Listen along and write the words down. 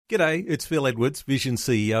G'day, it's Phil Edwards, Vision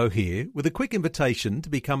CEO here, with a quick invitation to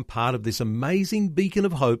become part of this amazing beacon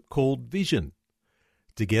of hope called Vision.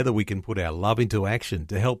 Together we can put our love into action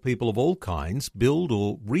to help people of all kinds build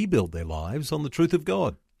or rebuild their lives on the truth of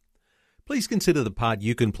God. Please consider the part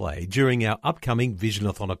you can play during our upcoming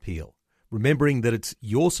Visionathon appeal, remembering that it's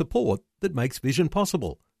your support that makes Vision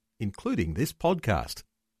possible, including this podcast.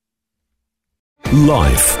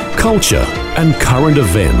 Life, culture, and current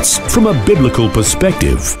events from a biblical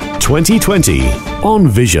perspective. 2020 on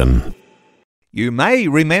Vision. You may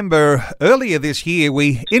remember earlier this year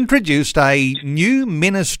we introduced a new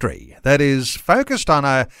ministry that is focused on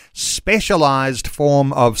a specialised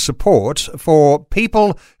form of support for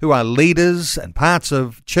people who are leaders and parts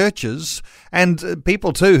of churches and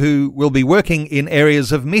people too who will be working in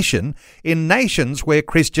areas of mission in nations where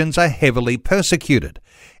Christians are heavily persecuted.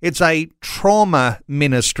 It's a trauma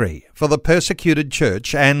ministry for the persecuted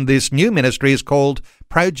church, and this new ministry is called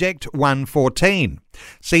Project 114.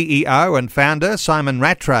 CEO and founder Simon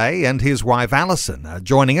Rattray and his wife Alison are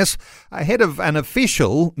joining us ahead of an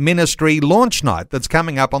official ministry launch night that's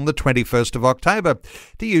coming up on the 21st of October.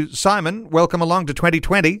 To you, Simon, welcome along to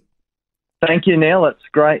 2020. Thank you, Neil. It's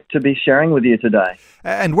great to be sharing with you today.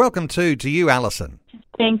 And welcome to you, Alison.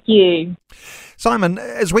 Thank you. Simon,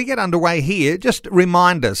 as we get underway here, just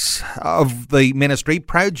remind us of the ministry,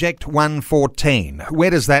 Project 114. Where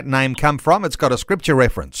does that name come from? It's got a scripture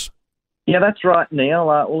reference. Yeah, that's right,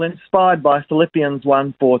 Neil. Inspired by Philippians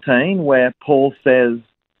 1:14, where Paul says,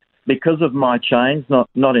 because of my chains,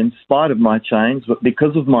 not in spite of my chains, but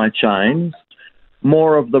because of my chains,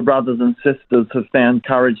 more of the brothers and sisters have found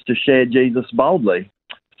courage to share Jesus boldly.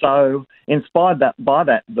 So, inspired by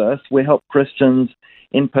that verse, we help Christians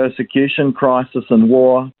in persecution, crisis and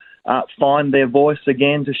war find their voice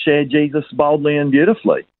again to share Jesus boldly and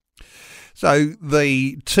beautifully. So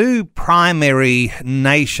the two primary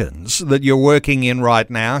nations that you're working in right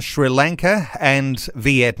now, Sri Lanka and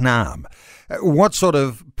Vietnam, what sort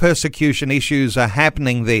of persecution issues are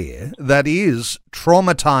happening there that is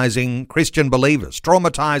traumatizing Christian believers,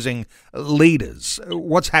 traumatizing leaders?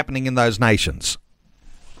 What's happening in those nations?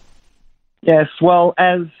 Yes, well,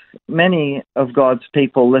 as many of God's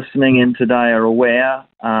people listening in today are aware,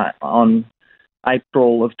 on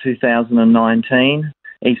April of 2019,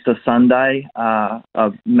 Easter Sunday,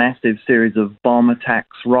 a massive series of bomb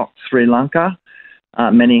attacks rocked Sri Lanka.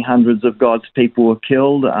 Many hundreds of God's people were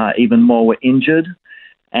killed, even more were injured.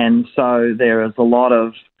 And so there is a lot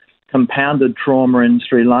of compounded trauma in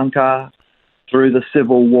Sri Lanka through the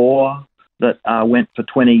civil war that went for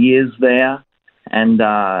 20 years there. And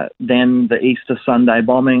then the Easter Sunday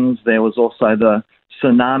bombings. There was also the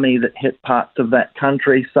tsunami that hit parts of that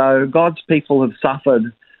country. So God's people have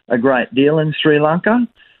suffered a great deal in Sri Lanka.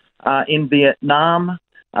 In Vietnam,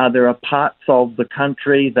 there are parts of the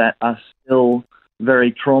country that are still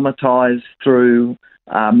very traumatized through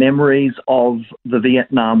memories of the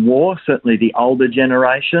Vietnam War, certainly the older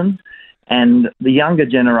generation, and the younger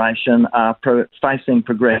generation are facing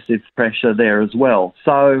progressive pressure there as well.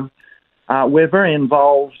 So we're very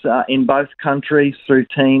involved in both countries through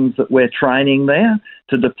teams that we're training there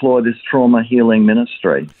to deploy this trauma healing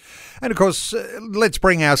ministry. And of course, let's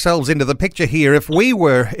bring ourselves into the picture here. If we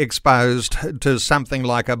were exposed to something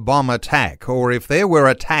like a bomb attack, or if there were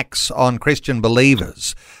attacks on Christian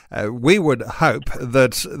believers, we would hope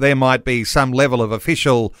that there might be some level of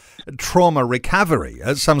official trauma recovery,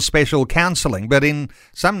 some special counselling. But in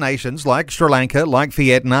some nations like Sri Lanka, like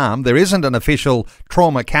Vietnam, there isn't an official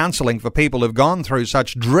trauma counselling for people who've gone through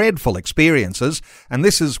such dreadful experiences. And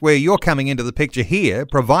this is where you're coming into the picture here,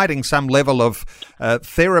 providing some level of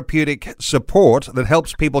therapeutic support that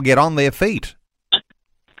helps people get on their feet.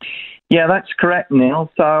 Yeah, that's correct, Neil.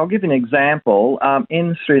 So I'll give you an example.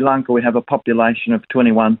 In Sri Lanka, we have a population of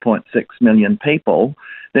 21.6 million people.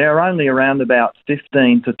 There are only around about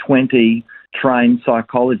 15 to 20 trained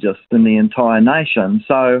psychologists in the entire nation.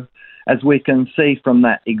 So as we can see from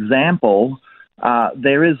that example,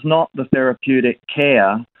 there is not the therapeutic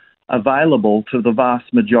care available to the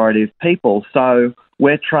vast majority of people. So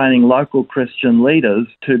we're training local Christian leaders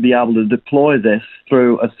to be able to deploy this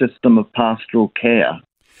through a system of pastoral care.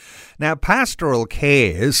 Now, pastoral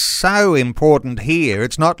care is so important here.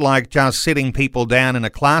 It's not like just sitting people down in a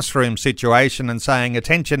classroom situation and saying,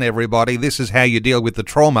 attention everybody, this is how you deal with the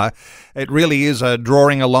trauma. It really is a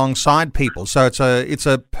drawing alongside people. So it's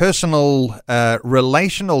a personal,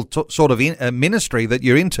 relational sort of ministry that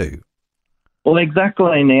you're into. Well,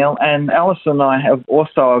 exactly, Neil. And Alison and I have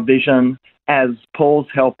also a vision, as Paul's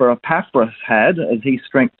helper Epaphras had, as he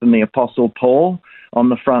strengthened the Apostle Paul on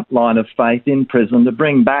the front line of faith in prison, to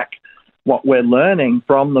bring back what we're learning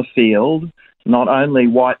from the field not only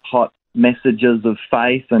white-hot messages of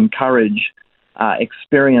faith and courage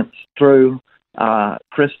experienced through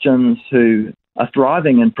Christians who are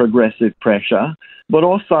thriving in progressive pressure, but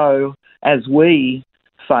also as we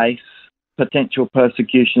face potential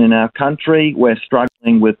persecution in our country, we're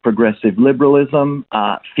struggling with progressive liberalism,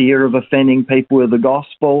 fear of offending people with the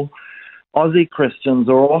gospel. Aussie Christians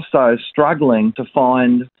are also struggling to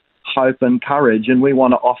find hope and courage, and we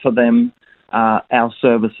want to offer them our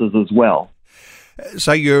services as well.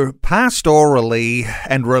 So you're pastorally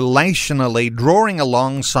and relationally drawing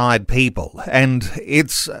alongside people, and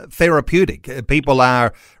it's therapeutic. People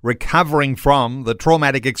are recovering from the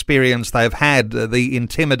traumatic experience they've had, the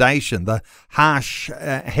intimidation, the harsh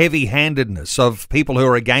heavy-handedness of people who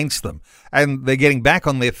are against them, and they're getting back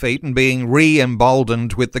on their feet and being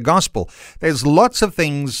re-emboldened with the gospel. There's lots of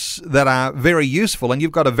things that are very useful, and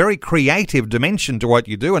you've got a very creative dimension to what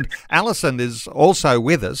you do. And Alison is also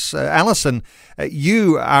with us. Alison,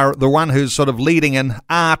 you are the one who's sort of leading an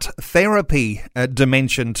art therapy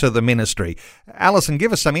dimension to the ministry. Alison,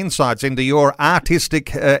 give us some insights into your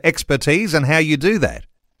artistic expertise and how you do that.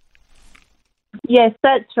 Yes,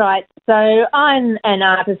 that's right. So I'm an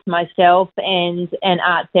artist myself and an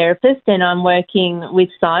art therapist, and I'm working with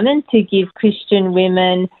Simon to give Christian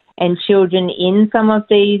women and children in some of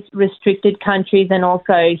these restricted countries and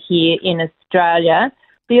also here in Australia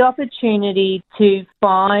the opportunity to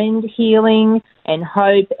find healing and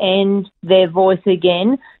hope and their voice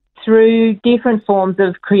again through different forms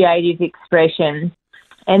of creative expression.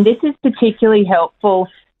 And this is particularly helpful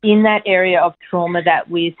in that area of trauma that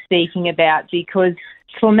we're speaking about, because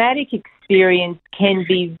traumatic experience can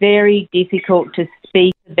be very difficult to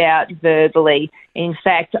speak about verbally. In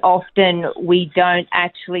fact, often we don't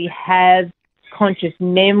actually have conscious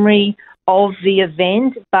memory of the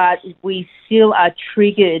event, but we still are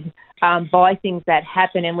triggered by things that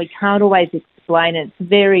happen, and we can't always explain it. It's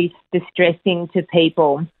very distressing to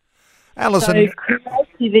people. Alison, so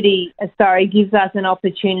creativity, gives us an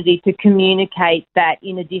opportunity to communicate that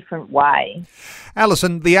in a different way.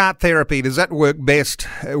 Alison, the art therapy, does that work best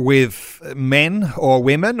with men or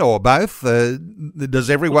women or both? Does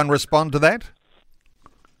everyone respond to that?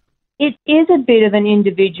 It is a bit of an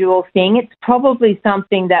individual thing. It's probably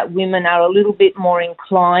something that women are a little bit more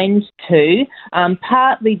inclined to,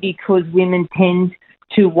 partly because women tend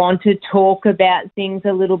to want to talk about things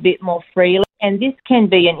a little bit more freely. And this can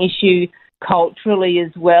be an issue culturally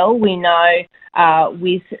as well. We know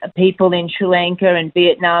with people in Sri Lanka and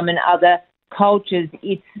Vietnam and other cultures,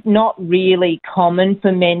 it's not really common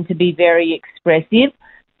for men to be very expressive.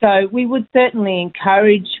 So we would certainly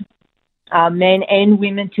encourage men and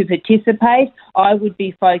women to participate. I would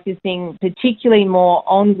be focusing particularly more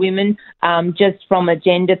on women. Just from a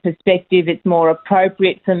gender perspective, it's more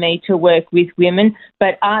appropriate for me to work with women.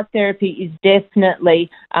 But art therapy is definitely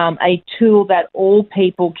a tool that all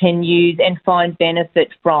people can use and find benefit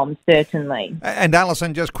from, certainly. And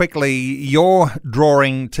Alison, just quickly, you're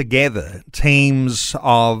drawing together teams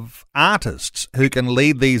of artists who can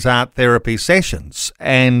lead these art therapy sessions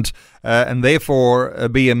and therefore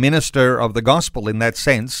be a minister of the gospel in that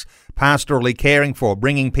sense, pastorally caring for,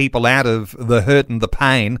 bringing people out of the hurt and the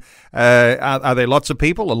pain. Are there lots of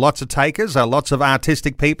people, or lots of takers, are lots of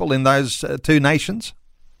artistic people in those two nations?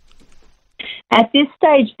 At this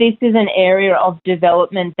stage, this is an area of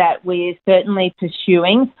development that we're certainly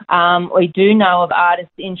pursuing. We do know of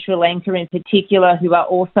artists in Sri Lanka in particular who are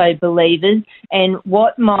also believers. And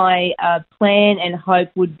what my plan and hope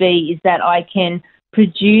would be is that I can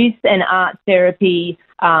produce an art therapy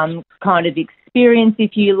kind of experience,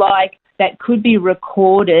 if you like, that could be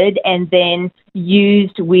recorded and then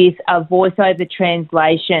used with a voiceover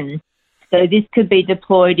translation. So this could be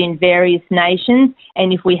deployed in various nations,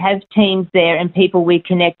 and if we have teams there and people we're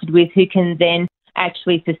connected with who can then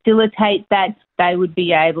actually facilitate that, they would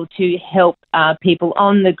be able to help people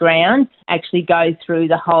on the ground actually go through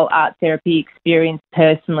the whole art therapy experience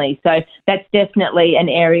personally. So that's definitely an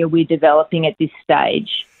area we're developing at this stage.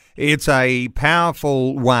 It's a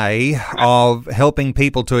powerful way of helping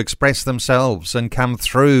people to express themselves and come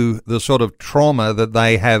through the sort of trauma that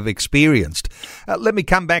they have experienced. Let me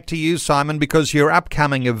come back to you, Simon, because your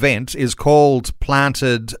upcoming event is called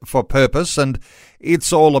Planted for Purpose, and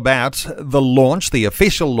it's all about the launch, the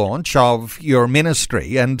official launch of your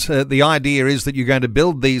ministry. And the idea is that you're going to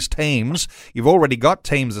build these teams. You've already got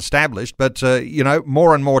teams established, but,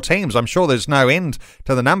 more and more teams. I'm sure there's no end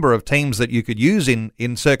to the number of teams that you could use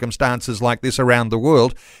in circumstances like this around the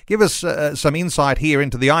world. Give us some insight here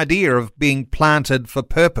into the idea of being planted for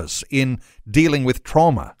purpose in dealing with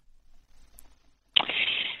trauma.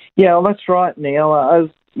 Yeah, well, that's right, Neil. As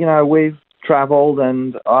you know, we've travelled,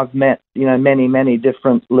 and I've met, many, many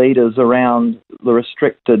different leaders around the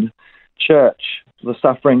restricted church, the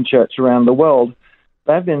suffering church around the world.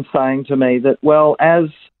 They've been saying to me that, well, as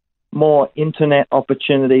more internet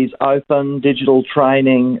opportunities open, digital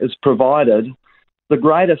training is provided, the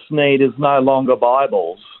greatest need is no longer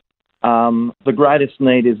Bibles. The greatest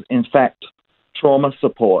need is, in fact, trauma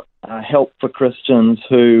support, help for Christians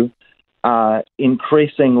who are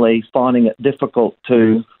increasingly finding it difficult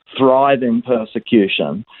to thrive in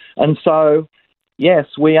persecution. And so, yes,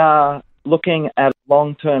 we are looking at a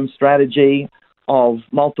long-term strategy of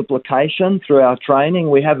multiplication through our training.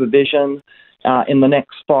 We have a vision in the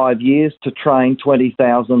next 5 years to train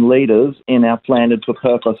 20,000 leaders in our Planted for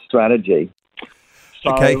Purpose strategy.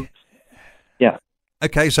 So, okay. Yeah.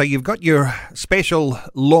 Okay, so you've got your special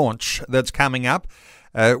launch that's coming up.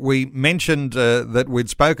 We mentioned that we'd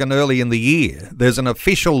spoken early in the year. There's an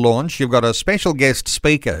official launch. You've got a special guest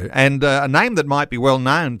speaker and a name that might be well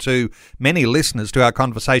known to many listeners to our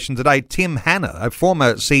conversation today, Tim Hanna, a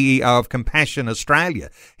former CEO of Compassion Australia.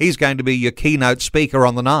 He's going to be your keynote speaker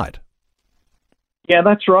on the night. Yeah,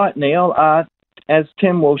 that's right, Neil. As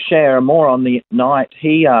Tim will share more on the night,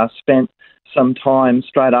 he spent some time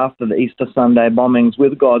straight after the Easter Sunday bombings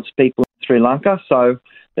with God's people in Sri Lanka, so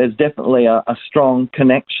there's definitely a strong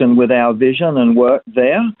connection with our vision and work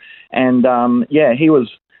there. And, he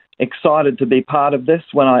was excited to be part of this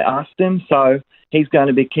when I asked him, so he's going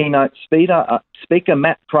to be keynote speaker.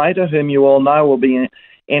 Matt Prater, whom you all know, will be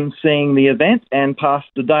emceeing the event, and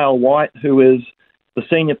Pastor Dale White, who is the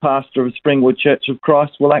senior pastor of Springwood Church of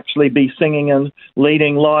Christ, will actually be singing and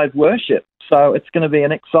leading live worship. So it's going to be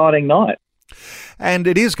an exciting night. And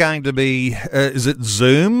it is going to be, is it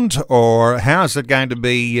Zoomed, or how is it going to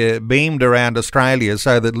be beamed around Australia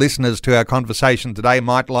so that listeners to our conversation today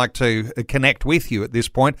might like to connect with you at this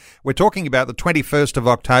point? We're talking about the 21st of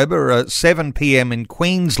October, 7 p.m. in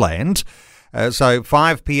Queensland. So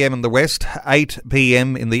 5 p.m. in the west, 8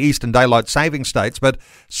 p.m. in the Eastern Daylight Saving States. But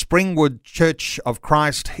Springwood Church of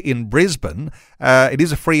Christ in Brisbane, it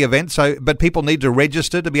is a free event, but people need to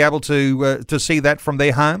register to be able to see that from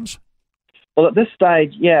their homes? Well, at this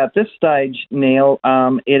stage, Neil,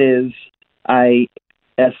 it is a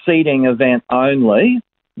seating event only,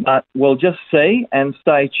 but we'll just see and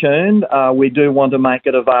stay tuned. We do want to make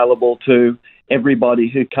it available to everybody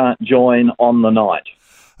who can't join on the night.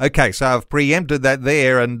 Okay, so I've preempted that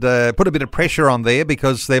there and put a bit of pressure on there,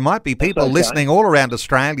 because there might be people listening all around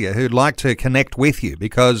Australia who'd like to connect with you,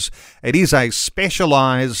 because it is a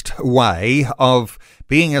specialised way of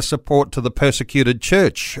being a support to the persecuted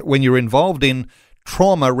church when you're involved in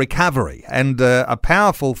trauma recovery, and a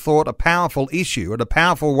powerful thought, a powerful issue, and a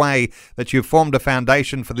powerful way that you've formed a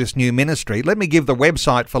foundation for this new ministry. Let me give the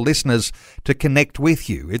website for listeners to connect with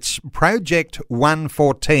you. It's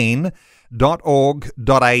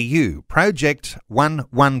project114.org.au. Project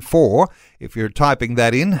 114, if you're typing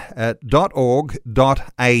that in, .org.au.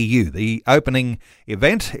 The opening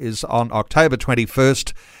event is on October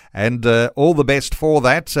 21st, and all the best for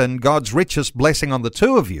that, and God's richest blessing on the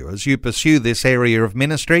two of you as you pursue this area of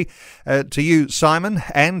ministry. To you, Simon,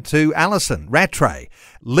 and to Alison Rattray,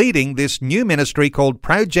 leading this new ministry called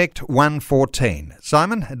Project 114.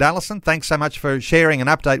 Simon and Alison, thanks so much for sharing an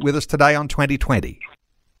update with us today on 2020.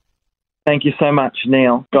 Thank you so much,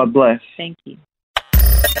 Neil. God bless. Thank you.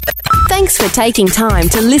 Thanks for taking time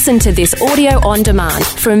to listen to this audio on demand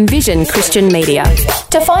from Vision Christian Media.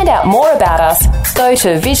 To find out more about us, go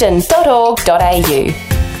to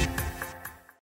vision.org.au.